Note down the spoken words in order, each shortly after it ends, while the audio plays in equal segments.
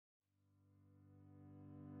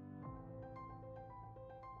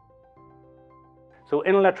So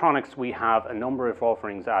in electronics, we have a number of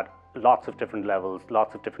offerings at lots of different levels,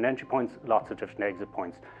 lots of different entry points, lots of different exit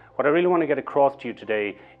points. What I really want to get across to you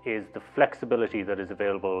today is the flexibility that is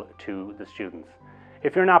available to the students.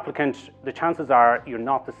 If you're an applicant, the chances are you're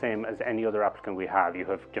not the same as any other applicant we have. You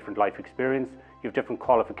have different life experience, you have different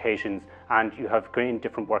qualifications, and you have gained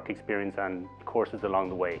different work experience and courses along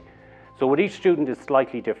the way. So with each student is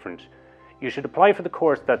slightly different. You should apply for the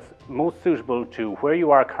course that's most suitable to where you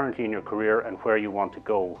are currently in your career and where you want to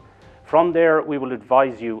go. From there, we will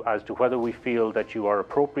advise you as to whether we feel that you are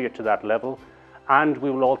appropriate to that level, and we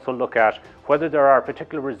will also look at whether there are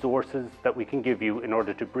particular resources that we can give you in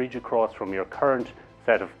order to bridge across from your current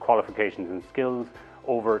set of qualifications and skills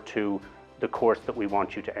over to the course that we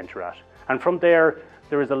want you to enter at. And from there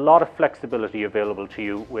is a lot of flexibility available to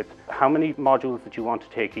you with how many modules that you want to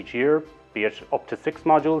take each year, be it up to 6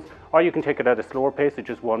 modules, or you can take it at a slower pace at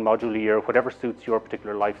just 1 module a year, whatever suits your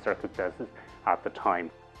particular life circumstances at the time.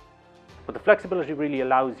 But the flexibility really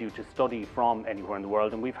allows you to study from anywhere in the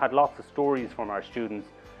world, and we've had lots of stories from our students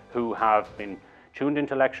who have been tuned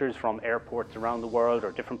into lectures from airports around the world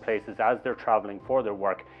or different places as they're traveling for their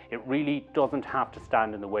work. It really doesn't have to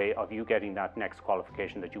stand in the way of you getting that next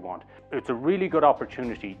qualification that you want. It's a really good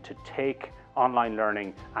opportunity to take online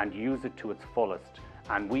learning and use it to its fullest.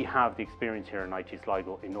 And we have the experience here in ATU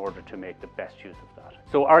Sligo in order to make the best use of that.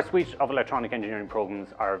 So our suite of electronic engineering programs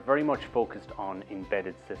are very much focused on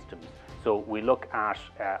embedded systems. So we look at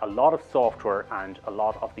a lot of software and a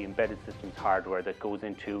lot of the embedded systems hardware that goes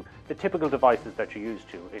into the typical devices that you're used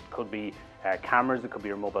to. It could be cameras, it could be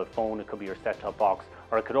your mobile phone, it could be your set-top box,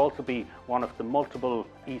 or it could also be one of the multiple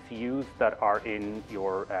ECUs that are in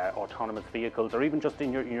your autonomous vehicles, or even just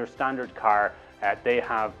in your standard car. They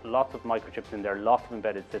have lots of microchips in there, lots of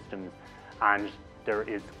embedded systems, and there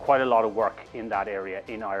is quite a lot of work in that area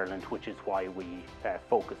in Ireland, which is why we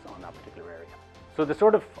focus on that particular area. So the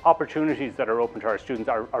sort of opportunities that are open to our students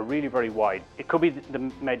are really very wide. It could be the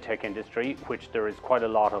medtech industry, which there is quite a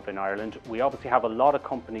lot of in Ireland. We obviously have a lot of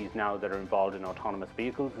companies now that are involved in autonomous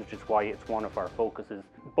vehicles, which is why it's one of our focuses.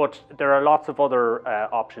 But there are lots of other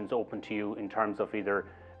options open to you in terms of either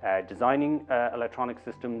designing electronic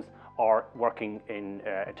systems or working in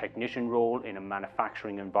a technician role in a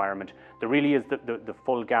manufacturing environment. There really is the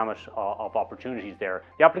full gamut of opportunities there.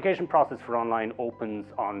 The application process for online opens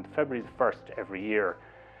on February the 1st every year.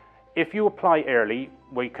 If you apply early,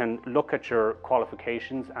 we can look at your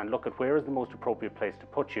qualifications and look at where is the most appropriate place to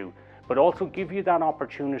put you, but also give you that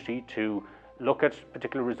opportunity to look at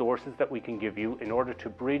particular resources that we can give you in order to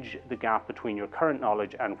bridge the gap between your current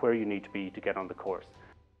knowledge and where you need to be to get on the course.